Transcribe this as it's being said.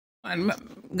And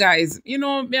guys,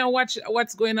 me I watch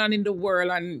what's going on in the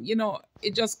world, and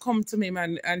it just come to me,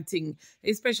 man, and thing,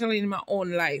 especially in my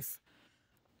own life.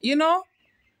 You know,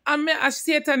 and me as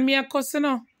Satan, me a cuss,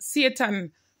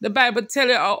 Satan. The Bible tell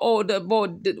you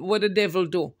what the devil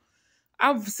do.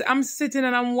 I'm sitting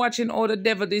and I'm watching all the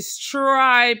devil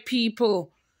destroy people.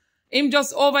 Him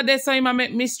just over there, so him I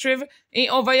make mischief. He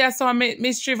over here, so I make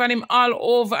mischief, and him all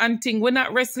over and thing. We're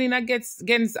not wrestling against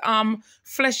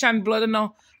flesh and blood,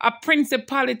 A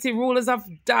principality, rulers of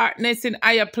darkness in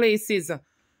higher places.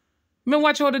 Me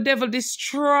watch how the devil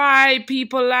destroy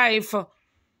people life.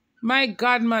 My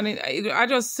God, man, I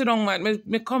just sit down, man.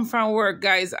 Me come from work,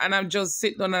 guys, and I'm just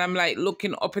sitting down and I'm like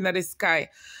looking up into the sky.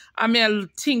 I mean, I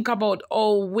think about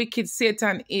how wicked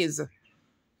Satan is.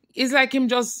 It's like him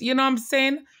just, you know what I'm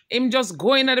saying? Him just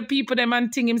going at the people, them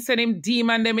and thing, him send him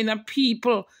demon them in the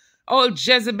people. All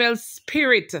Jezebel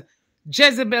spirit.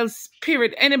 Jezebel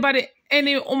spirit. Anybody,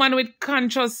 any woman with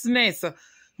consciousness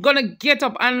gonna get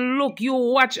up and look, you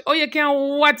watch. Oh, you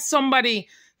can watch somebody,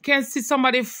 can see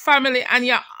somebody family and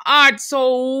your heart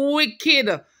so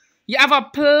wicked. You have a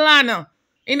plan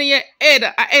in your head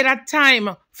ahead of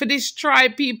time for destroy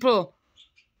people.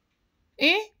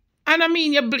 Eh? And I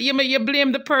mean, you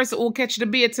blame the person who catch the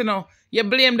bait, You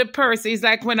blame the person. It's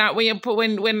like when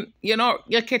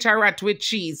you catch a rat with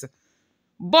cheese.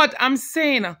 But I'm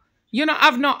saying, you don't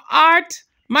have no heart.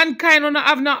 Mankind don't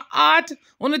have no heart.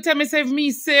 Wanna tell me say if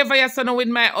me save your son with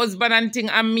my husband and thing,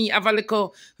 and me have a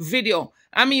little video.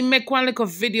 I mean, make one little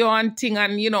video and thing,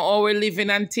 and how we're living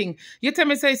and thing. You tell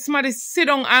me say somebody sit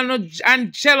down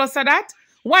and jealous of that?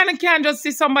 Why can't just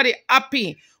see somebody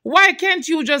happy? Why can't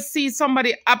you just see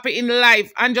somebody happy in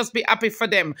life and just be happy for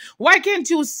them? Why can't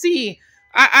you see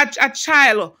a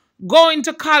child going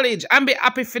to college and be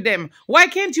happy for them? Why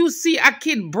can't you see a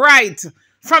kid bright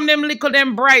from them little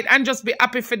them bright and just be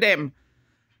happy for them?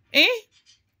 Eh?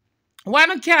 Why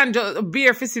not can't just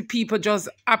bear for see people just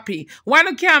happy? Why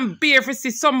not can't bear for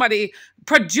see somebody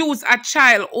produce a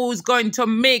child who's going to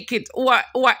make it, who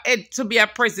are head to be a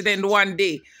president one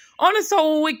day? Honestly,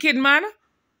 so wicked, man.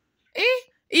 Eh?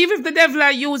 Even if the devil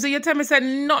are using, you tell me say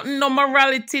nothing, no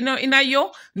morality in you,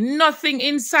 nothing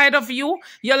inside of you.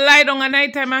 You lie down at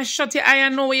night time and shut your eye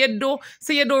and know what you do.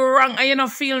 Say you do wrong and you don't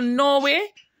feel no way.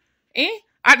 Eh?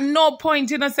 At no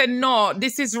point you don't say no,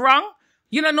 this is wrong.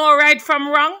 You don't know right from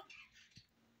wrong.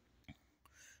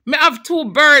 Me have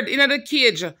two birds in the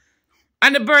cage.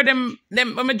 And the bird,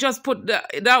 I just put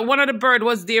one of the bird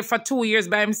was there for 2 years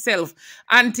by himself.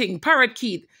 And thing,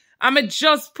 parakeet. I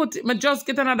just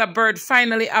get another bird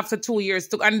finally after 2 years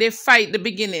too, and they fight the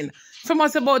beginning. For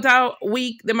most about a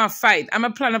week, they might fight. I'm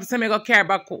a plan up to go care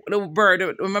about the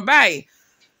bird when I buy.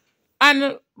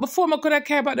 And before I could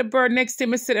care about the bird, next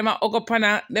time I see them hug up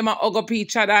and them hug up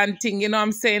each other and thing, you know what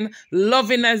I'm saying?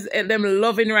 Loving as them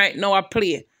loving right now I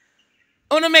play.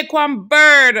 I wanna make one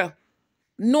bird.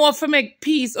 No, if make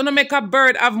peace, wanna make a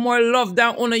bird have more love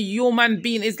than on a human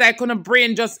being. It's like on a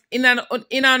brain just in an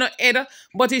head,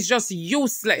 but it's just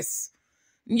useless.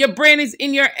 Your brain is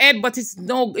in your head, but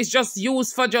it's just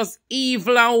used for just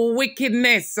evil and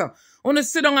wickedness. Wanna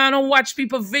sit down and watch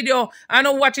people video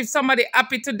and watch if somebody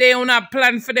happy today on a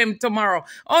plan for them tomorrow.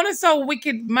 Wanna so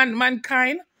wicked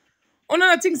mankind.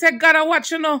 Wanna things that gotta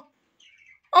watch,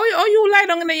 Oh, you lie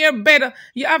down in your bed.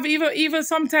 You have even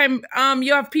sometimes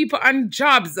you have people on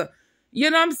jobs. You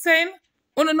know what I'm saying?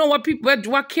 I don't know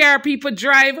what car people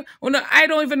drive. I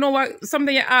don't even know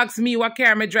something you ask me what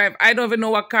car me drive. I don't even know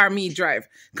what car me drive.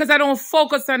 Because I don't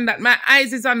focus on that. My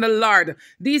eyes is on the Lord.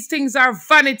 These things are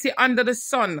vanity under the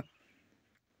sun.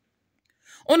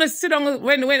 Sit down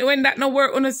when that no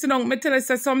work, sit down. Me tell you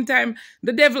say sometime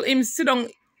the devil him sit down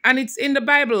and it's in the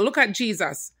Bible. Look at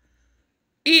Jesus.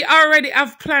 He already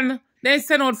have planned. They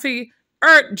sent out for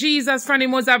earth Jesus from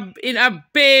him was a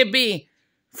baby.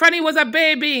 From him was a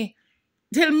baby.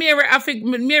 Till Mary have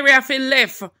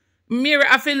left. Mary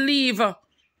have leave.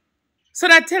 So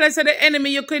that tell us that the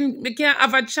enemy you can't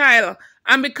have a child.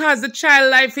 And because the child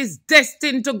life is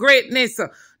destined to greatness,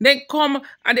 then come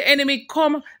and the enemy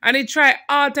come and he try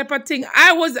all type of thing.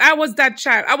 I was that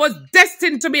child. I was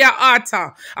destined to be an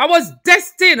author. I was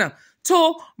destined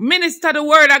to minister the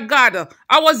word of God.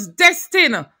 I was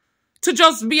destined to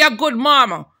just be a good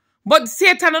mama. But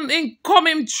Satan didn't come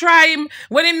him, try him.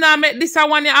 When him now make this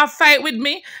one year fight with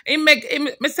me, he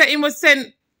will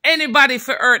send anybody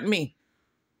for hurt me.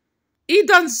 He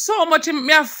done so much.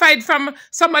 Me a fight from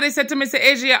somebody said to me, say,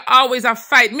 Asia, always a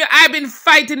fight. I've been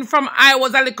fighting from I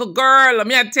was a little girl.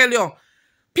 Me I tell you.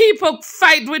 People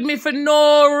fight with me for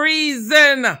no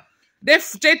reason. They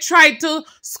try to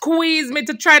squeeze me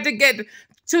to try to get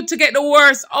the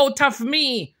worst out of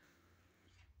me.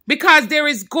 Because there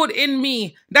is good in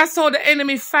me. That's how the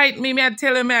enemy fight me. Me I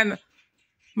tell you, man.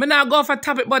 Me not go for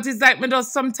topic, but it's like me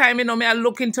just sometime, you know, me I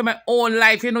look into my own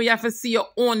life. You know, you have to see your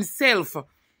own self.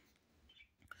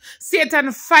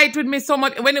 Satan fight with me so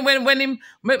much. When him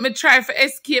me try to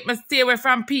escape, me stay away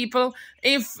from people.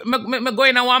 If me go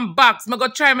in a one box, me go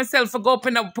try myself to go up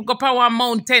on one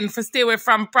mountain for stay away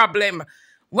from problem.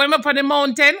 When me up on the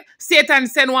mountain, Satan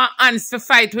send one ants to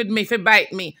fight with me, to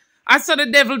bite me. I saw the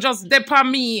devil just dip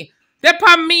on me. Dip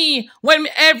on me when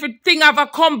everything I've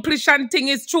accomplished and thing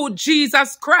is through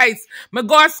Jesus Christ. Me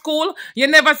go to school, you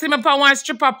never see me upon one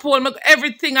stripper pole.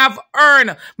 Everything I've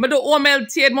earned. Me do home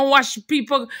health aid, me wash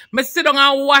people, me sit down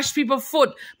and wash people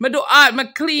foot. Me do all, me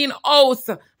clean house.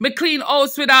 Me clean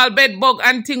house with all bed bug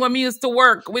and thing when me used to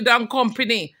work with one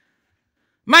company.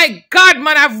 My God,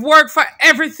 man, I've worked for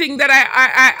everything that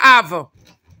I have.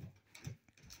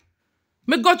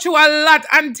 Me go through a lot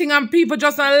and thing and people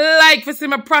just don't like to see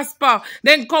me prosper.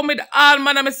 Then come with all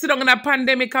man and me sit down in a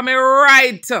pandemic and me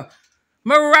write.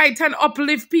 Me write and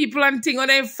uplift people and thing and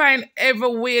then find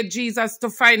every way Jesus to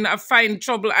find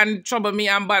trouble and trouble me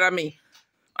and bother me.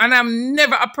 And I'm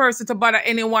never a person to bother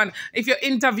anyone. If you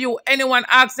interview anyone,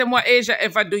 ask them what Asia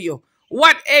ever do you.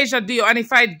 What Asia do you? And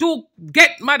if I do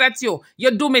get mad at you,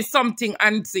 you do me something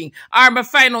and thing. Or me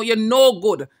find out you're no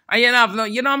good. And you have no,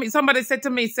 you know, somebody said to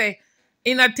me, say,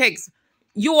 in a text,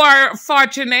 you are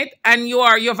fortunate and you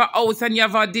have a house and you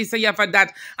have a this and you have a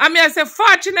that. And me I say,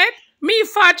 fortunate? Me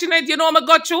fortunate, you know me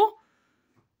got you?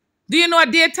 Do you know a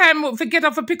daytime if I get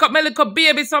up to pick up my little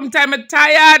baby sometime I'm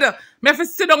tired? Me have to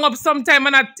sit down up sometime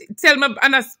and I tell me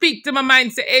and I speak to my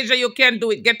mind, say, Asia, you can't do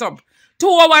it, get up. 2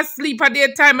 hours sleep a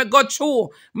daytime I got through.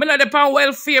 Me not upon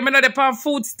welfare, me not upon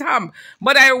food stamp.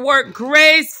 But I work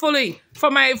gracefully for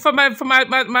my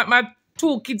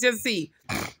 2 kids, you see.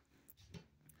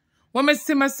 When I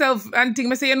see myself and think,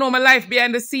 I say, you know my life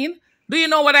behind the scene? Do you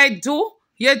know what I do?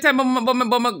 You tell me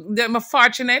I'm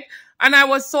fortunate. And I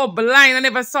was so blind, I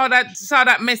never saw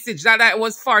that message that I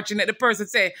was fortunate. The person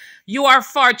say, you are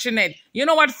fortunate. You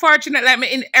know what fortunate? Let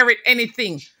me inherit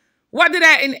anything. What did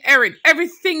I inherit?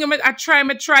 Everything I try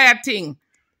a thing.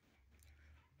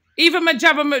 Even my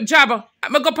job,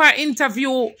 I go for an interview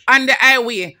on the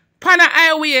highway. On the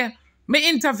highway, me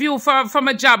interview for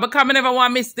my job because I never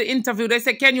want to miss the interview. They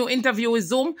say, can you interview with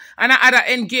Zoom? And I had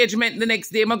an engagement the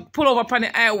next day. I pull over on the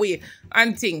highway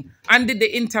and thing and did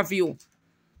the interview.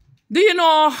 Do you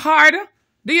know how hard?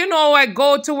 Do you know I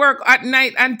go to work at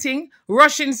night and thing?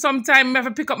 Rushing sometime, I have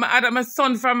to pick up my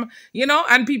son from, you know,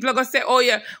 and people are going to say, oh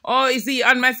yeah, oh, is he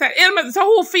on my side? So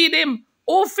who feed him?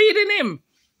 Who feeding him?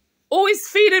 Who is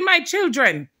feeding my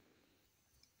children?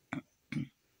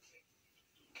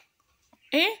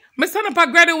 My son up a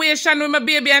graduation with my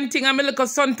baby and thing, and my little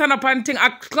son turn up and thing, I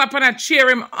clap and I cheer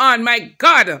him on. My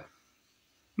God,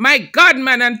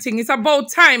 man, and thing. It's about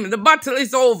time. The battle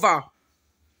is over.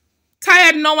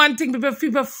 Tired now and thing,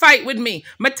 people fight with me.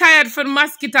 I'm tired for the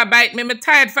mosquito bite me. I'm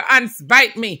tired for ants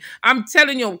bite me. I'm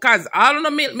telling you, because all of the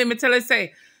milk me tell you,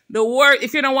 say, the word,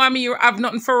 if you don't want me, you have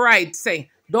nothing for right. Say,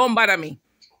 don't bother me.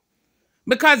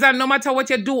 Because no matter what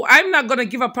you do, I'm not going to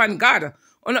give up on God.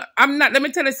 I'm not, let me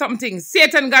tell you something.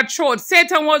 Satan got short.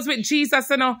 Satan was with Jesus,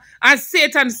 you know, and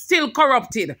Satan still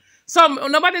corrupted. So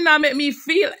nobody now make me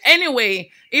feel anyway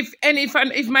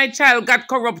if my child got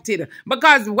corrupted.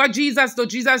 Because what Jesus do,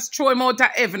 Jesus throw him out of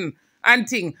heaven and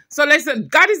thing. So listen,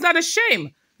 God is not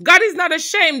ashamed. God is not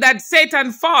ashamed that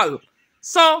Satan fall.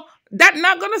 So that's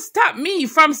not going to stop me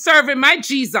from serving my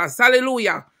Jesus.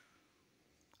 Hallelujah.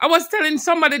 I was telling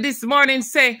somebody this morning,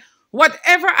 say,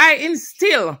 whatever I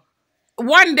instill,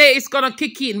 one day it's going to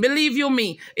kick in. Believe you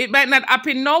me. It might not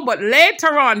happen now, but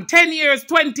later on, 10 years,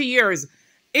 20 years,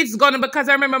 it's going to, because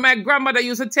I remember my grandmother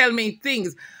used to tell me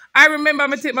things. I remember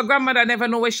my grandmother never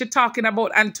know what she's talking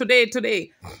about. And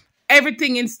today,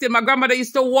 everything instilled. My grandmother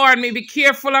used to warn me, be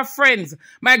careful of friends.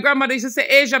 My grandmother used to say,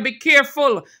 Asia, be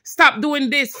careful. Stop doing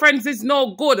this. Friends is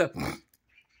no good.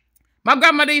 My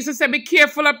grandmother used to say, be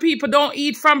careful of people. Don't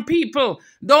eat from people.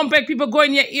 Don't make people go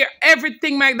in your ear.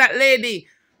 Everything like that lady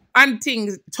and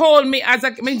things told me as I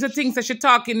mean the things that she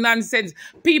talking nonsense.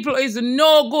 People is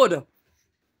no good.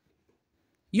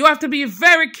 You have to be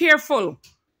very careful.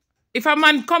 If a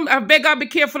man come, a beggar, be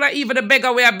careful of even the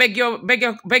beggar where I beg you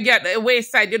at the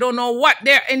wayside. You don't know what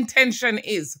their intention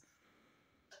is.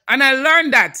 And I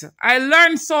learned that. I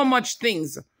learned so much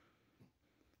things.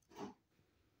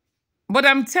 But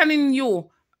I'm telling you,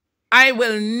 I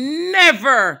will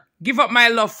never give up my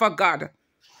love for God.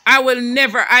 I will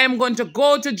never. I am going to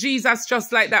go to Jesus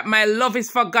just like that. My love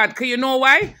is for God. Because you know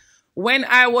why? When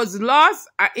I was lost,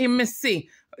 I see.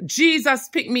 Jesus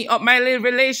picked me up. My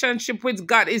relationship with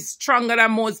God is stronger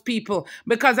than most people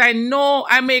because I know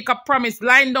I make a promise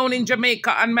lying down in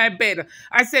Jamaica on my bed.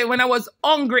 I said, when I was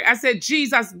hungry, I said,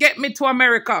 Jesus, get me to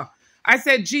America. I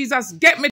said, Jesus, get me